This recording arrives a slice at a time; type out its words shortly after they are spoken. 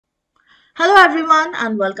Hello everyone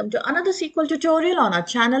and welcome to another SQL tutorial on our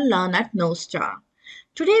channel Learn at Knowstar.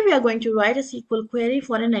 Today we are going to write a SQL query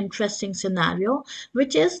for an interesting scenario,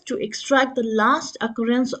 which is to extract the last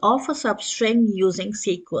occurrence of a substring using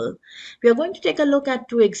SQL. We are going to take a look at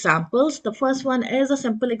two examples. The first one is a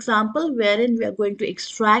simple example wherein we are going to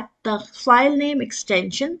extract the file name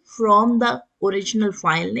extension from the original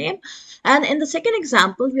file name. And in the second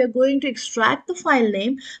example, we are going to extract the file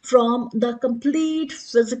name from the complete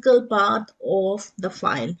physical part of the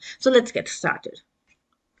file. So let's get started.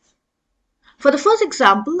 For the first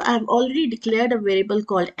example, I have already declared a variable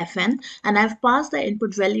called fn and I have passed the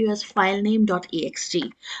input value as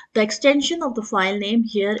filename.ext. The extension of the file name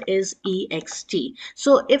here is ext.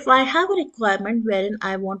 So if I have a requirement wherein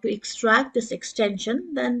I want to extract this extension,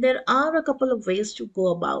 then there are a couple of ways to go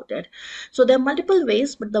about it. So there are multiple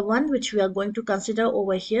ways, but the one which we are going to consider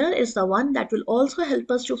over here is the one that will also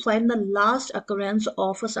help us to find the last occurrence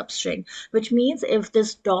of a substring, which means if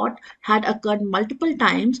this dot had occurred multiple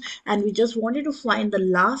times and we just wanted to find the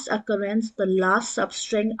last occurrence, the last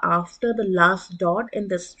substring after the last dot in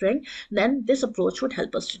this string, then this approach would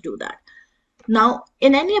help us to do that. Now,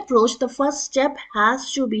 in any approach, the first step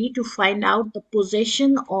has to be to find out the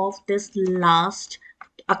position of this last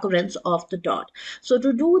occurrence of the dot. So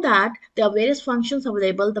to do that, there are various functions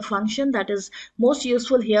available. The function that is most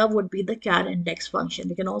useful here would be the char index function.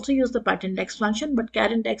 You can also use the pat index function, but char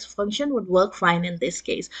index function would work fine in this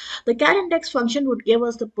case. The char index function would give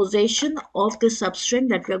us the position of the substring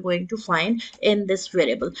that we are going to find in this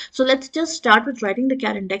variable. So let's just start with writing the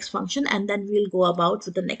char index function and then we'll go about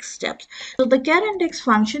with the next steps. So the char index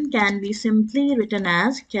function can be simply written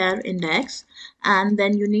as char index, and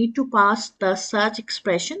then you need to pass the search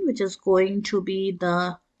expression, which is going to be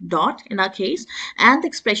the dot in our case, and the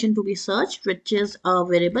expression to be searched, which is a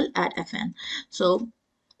variable at fn. So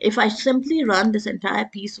if I simply run this entire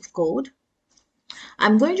piece of code,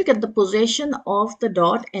 I'm going to get the position of the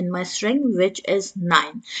dot in my string, which is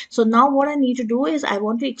 9. So now what I need to do is I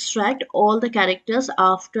want to extract all the characters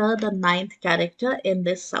after the 9th character in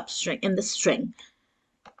this substring, in this string.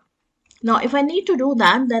 Now, if I need to do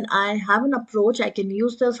that, then I have an approach. I can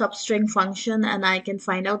use the substring function and I can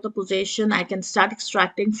find out the position. I can start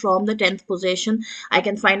extracting from the 10th position. I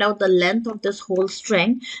can find out the length of this whole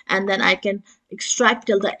string, and then I can extract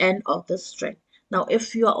till the end of the string. Now,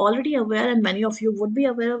 if you are already aware, and many of you would be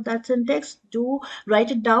aware of that syntax, do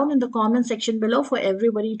write it down in the comment section below for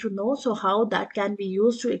everybody to know, so how that can be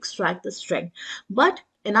used to extract the string. But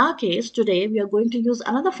in our case, today we are going to use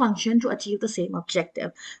another function to achieve the same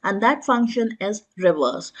objective, and that function is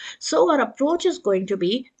reverse. So our approach is going to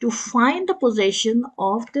be to find the position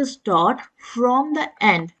of this dot from the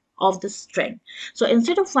end of the string. So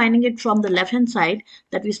instead of finding it from the left hand side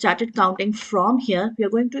that we started counting from here, we are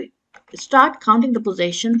going to start counting the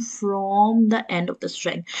position from the end of the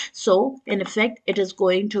string. So in effect, it is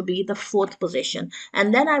going to be the 4th position.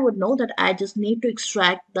 And then I would know that I just need to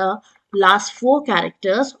extract the last 4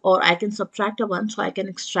 characters, or I can subtract a 1, so I can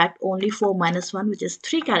extract only 4 minus 1, which is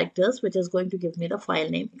 3 characters, which is going to give me the file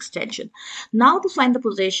name extension. Now to find the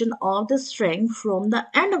position of the string from the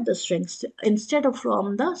end of the string instead of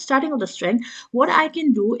from the starting of the string, what I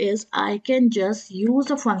can do is I can just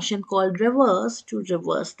use a function called reverse to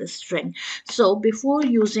reverse the string. So before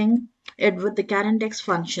using it with the char index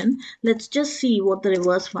function, let's just see what the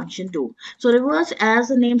reverse function do. So reverse, as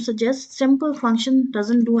the name suggests, simple function,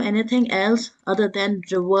 doesn't do anything else other than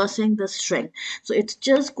reversing the string. So it's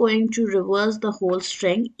just going to reverse the whole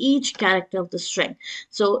string, each character of the string.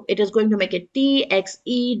 So it is going to make it t, x,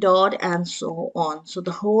 e, dot, and so on. So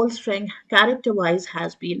the whole string character wise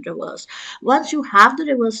has been reversed. Once you have the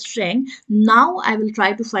reverse string, now I will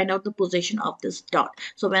try to find out the position of this dot.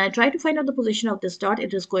 So when I try to find out the position of this dot,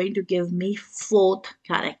 it is going to give me 4th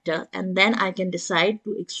character, and then I can decide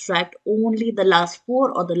to extract only the last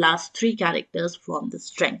 4 or the last 3 characters from the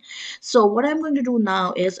string. So what I'm going to do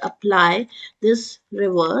now is apply this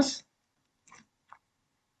reverse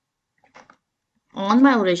on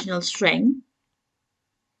my original string.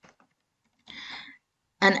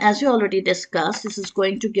 And as we already discussed, this is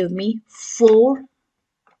going to give me 4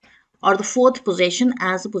 or the 4th position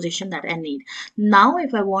as the position that I need. Now,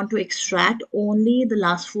 if I want to extract only the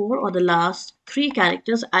last 4 or the last 3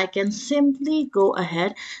 characters, I can simply go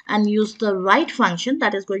ahead and use the right function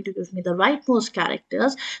that is going to give me the rightmost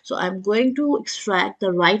characters. So I'm going to extract the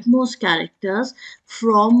rightmost characters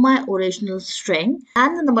from my original string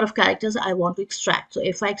and the number of characters I want to extract. So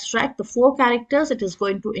if I extract the 4 characters, it is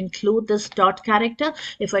going to include this dot character.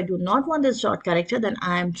 If I do not want this dot character, then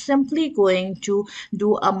I am simply going to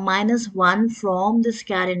do a -1 from this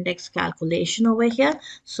char index calculation over here.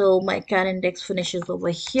 So my char index finishes over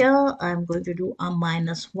here. I'm going to do a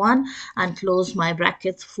 -1 and close my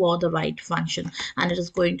brackets for the right function, and it is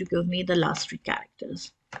going to give me the last 3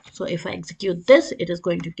 characters. So if I execute this, it is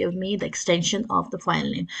going to give me the extension of the file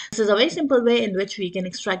name. This is a very simple way in which we can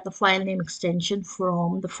extract the file name extension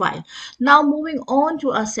from the file. Now moving on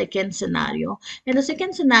to our second scenario. In the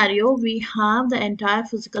second scenario, we have the entire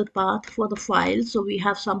physical path for the file. So we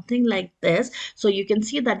have something like this. So you can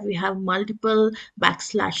see that we have multiple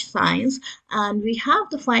backslash signs and we have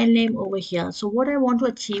the file name over here. So what I want to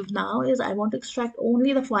achieve now is I want to extract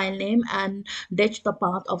only the file name and ditch the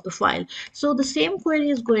path of the file. So the same query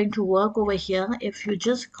is going to work over here. If you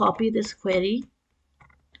just copy this query,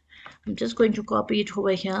 I'm just going to copy it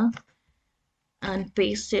over here and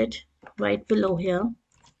paste it right below here.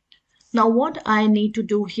 Now what I need to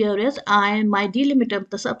do here is my delimiter,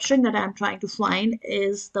 the substring that I'm trying to find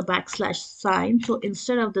is the backslash sign. So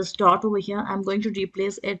instead of this dot over here, I'm going to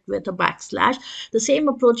replace it with a backslash. The same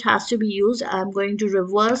approach has to be used. I'm going to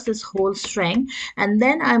reverse this whole string and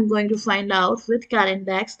then I'm going to find out with char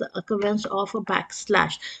index the occurrence of a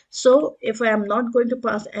backslash. So if I am not going to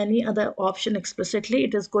pass any other option explicitly,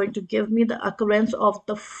 it is going to give me the occurrence of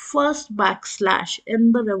the first backslash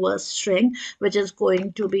in the reverse string, which is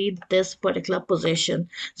going to be this particular position.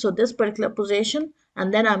 So this particular position,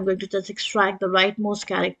 and then I'm going to just extract the rightmost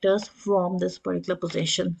characters from this particular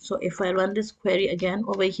position. So if I run this query again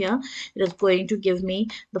over here, it is going to give me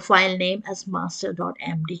the file name as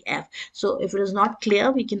master.mdf. So if it is not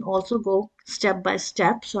clear, we can also go step by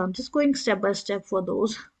step. So I'm just going step by step for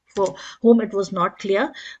those for whom it was not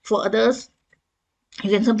clear. For others, you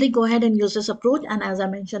can simply go ahead and use this approach. And as I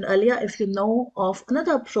mentioned earlier, if you know of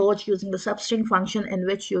another approach using the substring function in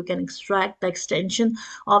which you can extract the extension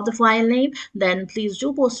of the file name, then please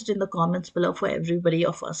do post it in the comments below for everybody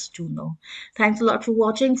of us to know. Thanks a lot for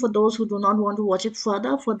watching. For those who do not want to watch it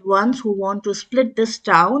further, for the ones who want to split this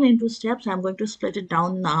down into steps, I'm going to split it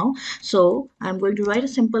down now. So I'm going to write a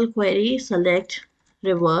simple query, select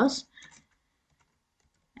reverse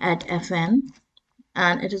at fn,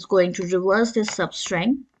 and it is going to reverse this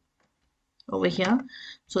substring over here.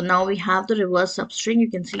 So now we have the reverse substring. You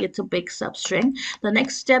can see it's a big substring. The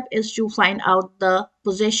next step is to find out the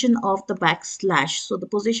position of the backslash. So the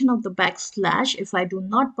position of the backslash, if I do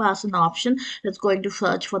not pass an option, it's going to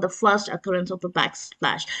search for the first occurrence of the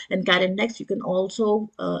backslash. In char index, you can also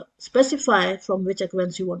specify from which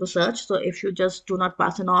occurrence you want to search. So if you just do not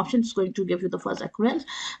pass an option, it's going to give you the first occurrence,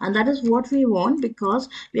 and that is what we want because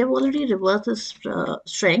we have already reversed this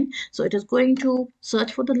string. So it is going to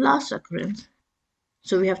search for the last occurrence.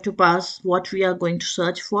 So we have to pass what we are going to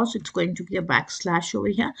search for. So it's going to be a backslash over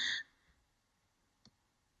here.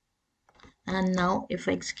 And now if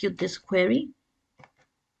I execute this query,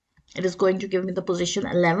 it is going to give me the position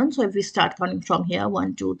 11. So if we start counting from here,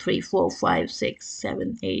 1, 2, 3, 4, 5, 6,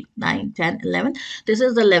 7, 8, 9, 10, 11. This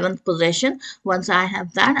is the 11th position. Once I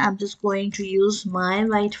have that, I'm just going to use my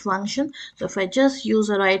write function. So if I just use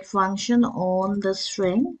a write function on the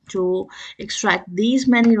string to extract these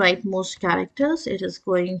many rightmost characters, it is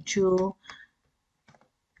going to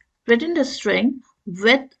return the string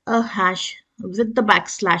with a hash, with the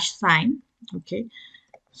backslash sign. Okay.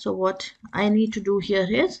 So what I need to do here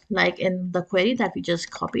is, like in the query that we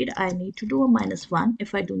just copied, I need to do a -1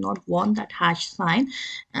 if I do not want that hash sign,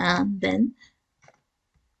 and then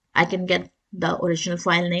I can get the original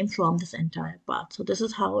file name from this entire path. So this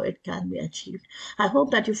is how it can be achieved. I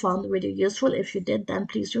hope that you found the video useful. If you did, then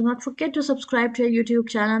please do not forget to subscribe to our YouTube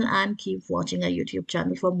channel and keep watching our YouTube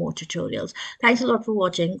channel for more tutorials. Thanks a lot for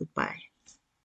watching. Goodbye.